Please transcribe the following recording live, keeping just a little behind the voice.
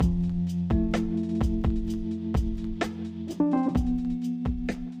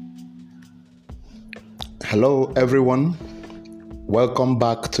Hello, everyone. Welcome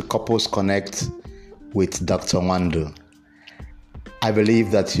back to Couples Connect with Dr. Wandu. I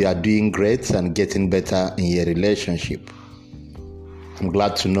believe that you are doing great and getting better in your relationship. I'm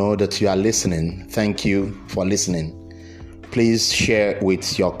glad to know that you are listening. Thank you for listening. Please share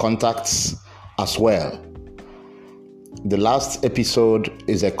with your contacts as well. The last episode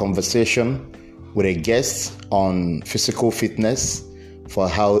is a conversation with a guest on physical fitness for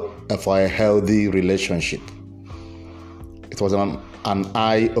a healthy relationship. It was an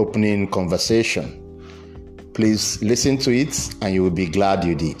eye-opening conversation. Please listen to it and you will be glad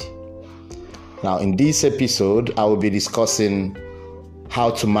you did. Now, in this episode, I will be discussing how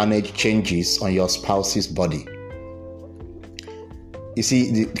to manage changes on your spouse's body. You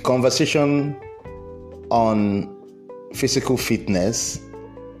see, the conversation on physical fitness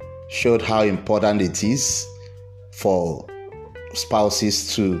showed how important it is for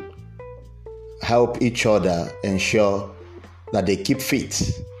spouses to help each other ensure that they keep fit.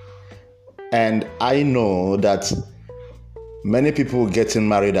 And I know that many people getting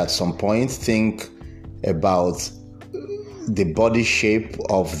married at some point think about the body shape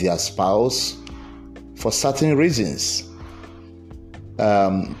of their spouse for certain reasons.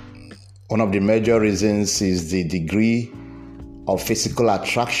 One of the major reasons is the degree of physical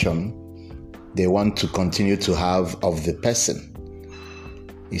attraction they want to continue to have of the person.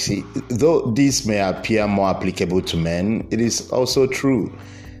 You see, though this may appear more applicable to men, it is also true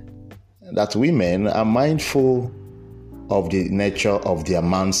that women are mindful of the nature of their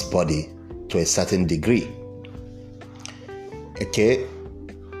man's body to a certain degree. Okay?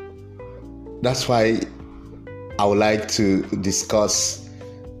 That's why I would like to discuss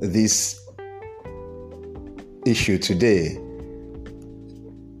this issue today.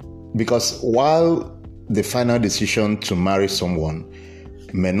 Because while the final decision to marry someone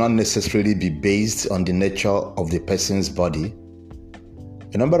may not necessarily be based on the nature of the person's body,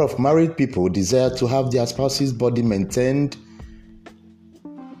 a number of married people desire to have their spouse's body maintained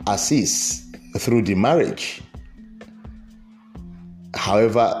as is through the marriage.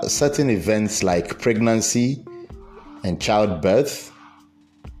 However, certain events like pregnancy and childbirth,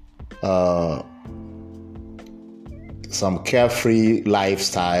 some carefree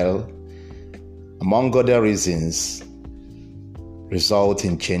lifestyle, among other reasons, result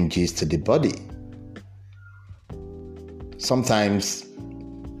in changes to the body. Sometimes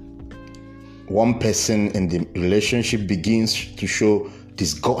one person in the relationship begins to show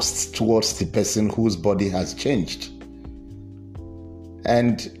disgust towards the person whose body has changed.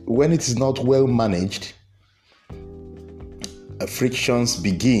 And when it is not well managed, frictions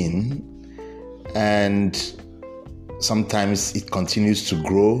begin, and sometimes it continues to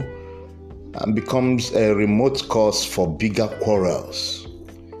grow and becomes a remote cause for bigger quarrels,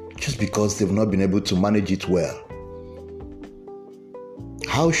 just because they've not been able to manage it well.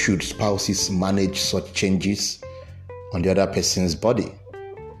 How should spouses manage such changes on the other person's body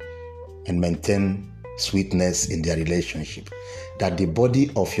and maintain sweetness in their relationship? That the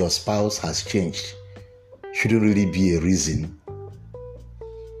body of your spouse has changed shouldn't really be a reason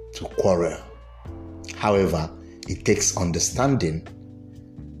to quarrel. However, it takes understanding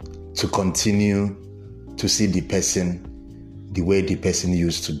to continue to see the person the way the person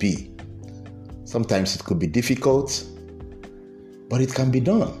used to be. Sometimes it could be difficult, but it can be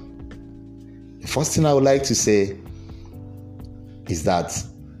done. The first thing I would like to say is that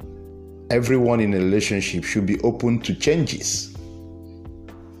everyone in a relationship should be open to changes.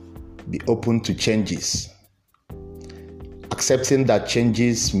 Be open to changes. Accepting that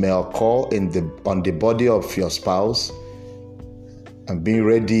changes may occur on the body of your spouse and being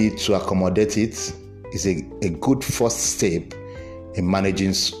ready to accommodate it is a good first step in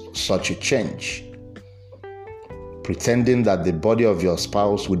managing such a change. Pretending that the body of your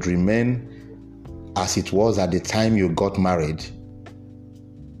spouse would remain as it was at the time you got married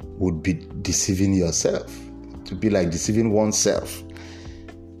would be deceiving yourself. To be like deceiving oneself.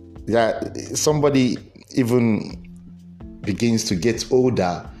 Yeah, somebody even begins to get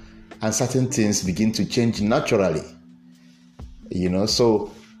older and certain things begin to change naturally.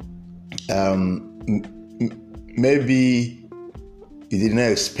 So maybe you didn't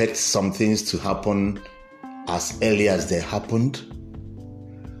expect some things to happen as early as they happened,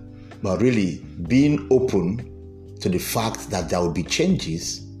 but really being open to the fact that there will be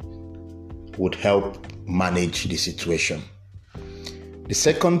changes would help manage the situation. The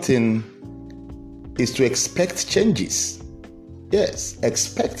second thing is to expect changes. Yes,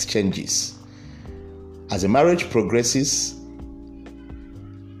 expect changes. As a marriage progresses,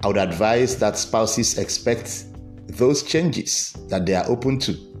 I would advise that spouses expect those changes that they are open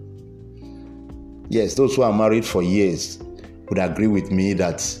to. Yes, those who are married for years would agree with me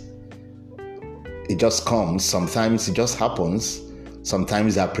that it just comes. Sometimes it just happens.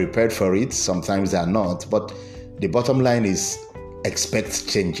 Sometimes they are prepared for it. Sometimes they are not. But the bottom line is expect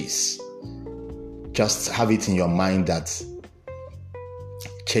changes. Just have it in your mind that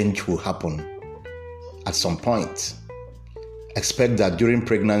change will happen at some point. Expect that during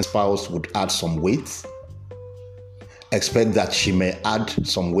pregnancy, spouse would add some weight. Expect that she may add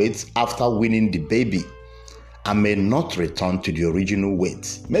some weight after winning the baby and may not return to the original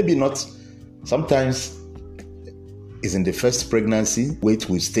weight. Maybe not. Sometimes it's in the first pregnancy, weight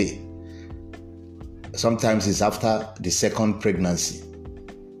will stay. Sometimes it's after the second pregnancy,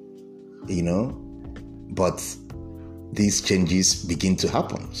 but these changes begin to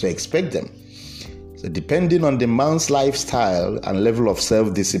happen. So expect them. So depending on the man's lifestyle and level of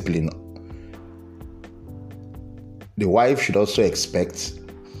self-discipline, the wife should also expect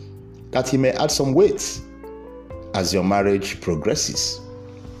that he may add some weight as your marriage progresses.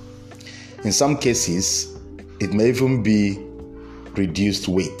 In some cases, it may even be reduced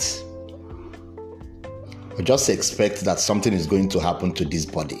weight. But just expect that something is going to happen to this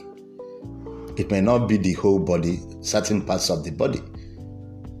body. It may not be the whole body. Certain parts of the body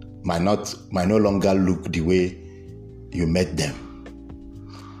might no longer look the way you met them.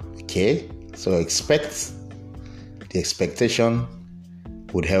 Okay? So expect. The expectation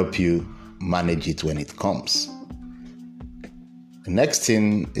would help you manage it when it comes. The next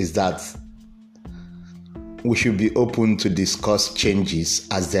thing is that we should be open to discuss changes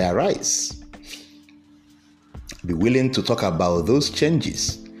as they arise. Be willing to talk about those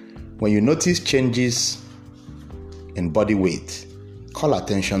changes. When you notice changes in body weight, call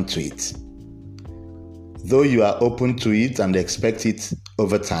attention to it. Though you are open to it and expect it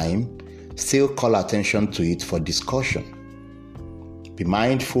over time, still call attention to it for discussion. Be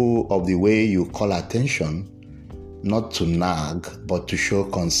mindful of the way you call attention, not to nag, but to show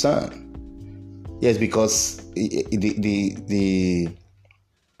concern. Yes, because the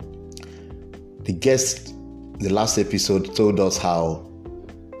guest, the last episode, told us how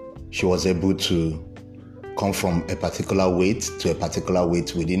she was able to come from a particular weight to a particular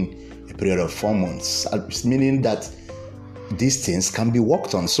weight within a period of 4 months, meaning that these things can be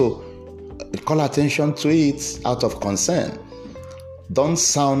worked on. So call attention to it out of concern. Don't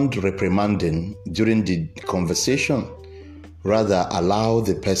sound reprimanding during the conversation. Rather, allow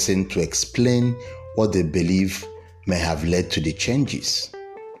the person to explain what they believe may have led to the changes.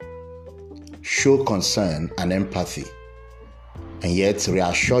 Show concern and empathy, and yet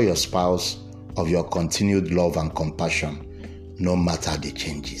reassure your spouse of your continued love and compassion, no matter the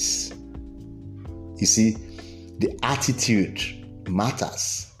changes. You see, the attitude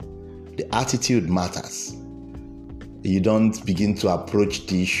matters. The attitude matters. You don't begin to approach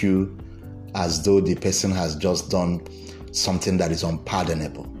the issue as though the person has just done something that is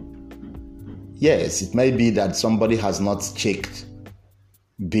unpardonable. Yes, it may be that somebody has not checked,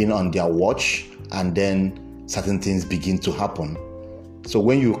 been on their watch, and then certain things begin to happen. So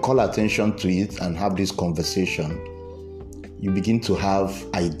when you call attention to it and have this conversation, you begin to have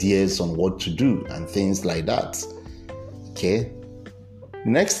ideas on what to do and things like that. Okay? The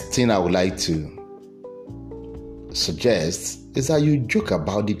next thing I would like to suggest is that you joke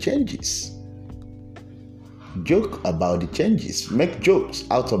about the changes. Joke about the changes. Make jokes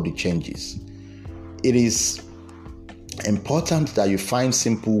out of the changes. It is important that you find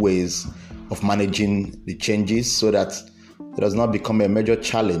simple ways of managing the changes so that it does not become a major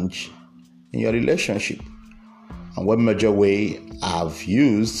challenge in your relationship. And one major way I've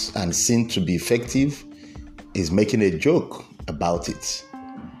used and seen to be effective is making a joke about it.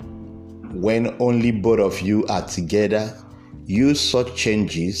 When only both of you are together, use such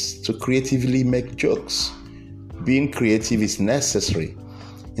changes to creatively make jokes. Being creative is necessary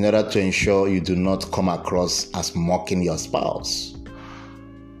in order to ensure you do not come across as mocking your spouse.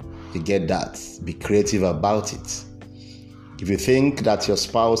 You get that? Be creative about it. If you think that your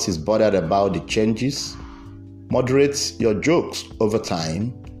spouse is bothered about the changes, moderate your jokes over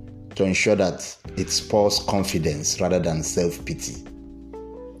time to ensure that it spurs confidence rather than self-pity.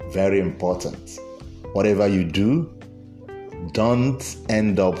 Very important. Whatever you do, don't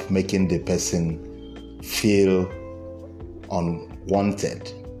end up making the person feel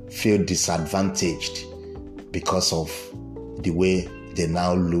unwanted, feel disadvantaged because of the way they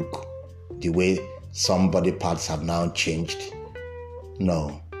now look, the way some body parts have now changed.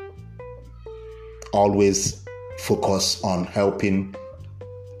 No. Always focus on helping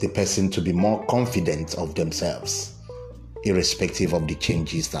the person to be more confident of themselves, irrespective of the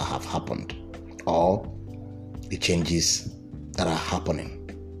changes that have happened or the changes that are happening.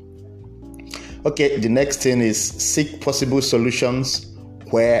 Okay, the next thing is seek possible solutions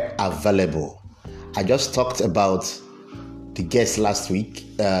where available. I just talked about the guest last week.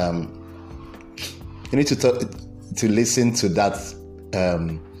 You need to listen to that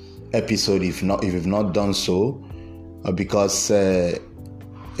episode if you've not done so, because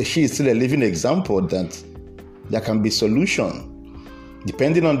she is still a living example that there can be solution.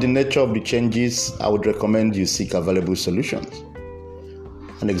 Depending on the nature of the changes, I would recommend you seek available solutions.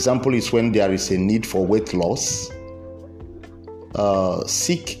 An example is when there is a need for weight loss.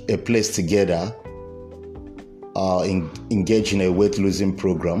 Seek a place together, engage in a weight losing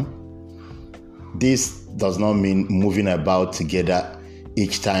program. This does not mean moving about together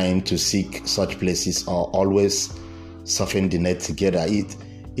each time to seek such places or always surfing the net together.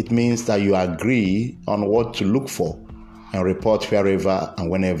 It means that you agree on what to look for and report wherever and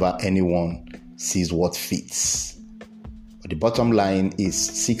whenever anyone sees what fits. But the bottom line is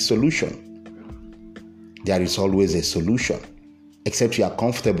seek solution. There is always a solution. Except you are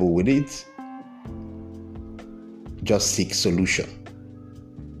comfortable with it, just seek solution.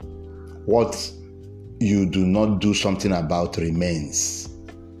 What you do not do something about remains.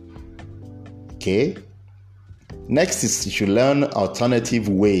 Okay? Next is you should learn alternative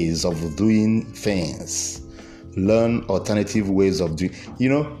ways of doing things. Learn alternative ways of doing.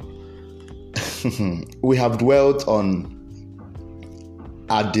 We have dwelt on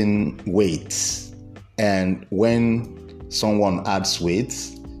adding weight, and when someone adds weight,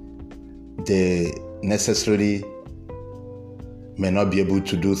 they necessarily may not be able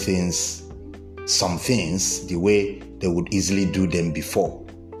to do some things the way they would easily do them before.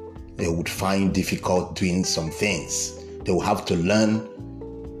 They would find difficult doing some things. They will have to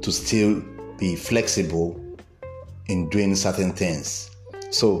learn to still be flexible in doing certain things.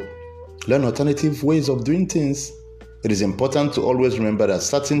 So, learn alternative ways of doing things. It is important to always remember that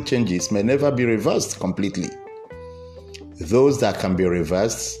certain changes may never be reversed completely. Those that can be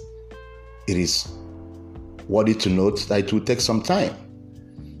reversed, it is worthy to note that it will take some time.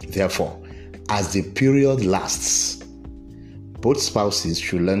 Therefore, as the period lasts, both spouses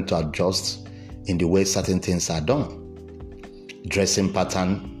should learn to adjust in the way certain things are done. Dressing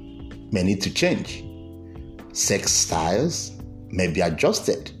pattern may need to change. Sex styles may be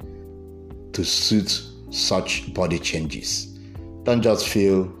adjusted to suit such body changes. Don't just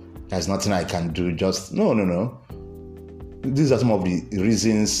feel there's nothing I can do. No. These are some of the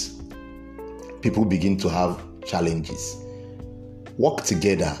reasons people begin to have challenges. Work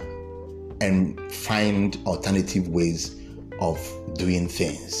together and find alternative ways of doing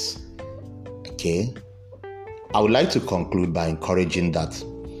things. Okay? I would like to conclude by encouraging that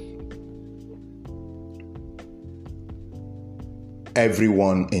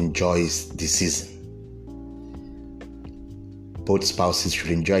everyone enjoys the season. Both spouses should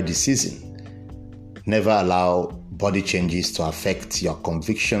enjoy the season. Never allow body changes to affect your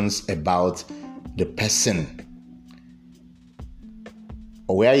convictions about the person,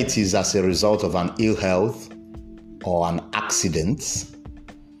 or where it is as a result of an ill health or an accident.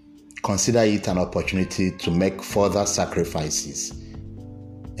 Consider it an opportunity to make further sacrifices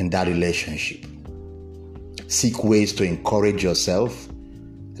in that relationship. Seek ways to encourage yourself.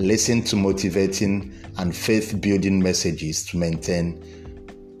 Listen to motivating and faith-building messages to maintain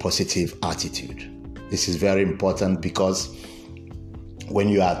positive attitude. This is very important because when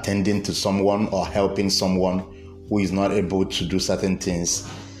you are attending to someone or helping someone who is not able to do certain things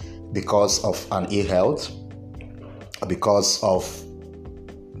because of an ill health, because of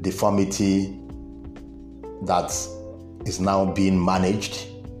deformity that is now being managed,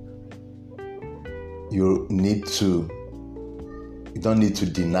 you don't need to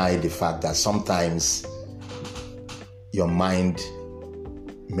deny the fact that sometimes your mind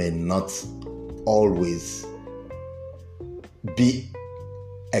may not always be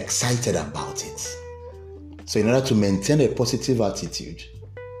excited about it. So in order to maintain a positive attitude,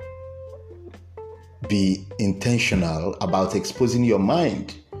 be intentional about exposing your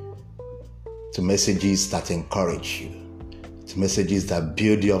mind to messages that encourage you, to messages that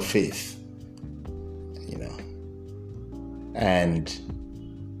build your faith, and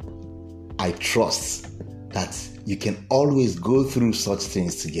I trust that you can always go through such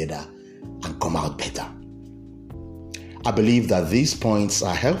things together and come out better. I believe that these points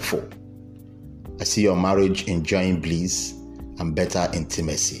are helpful. I see your marriage enjoying bliss and better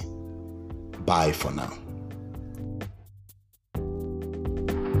intimacy. Bye for now.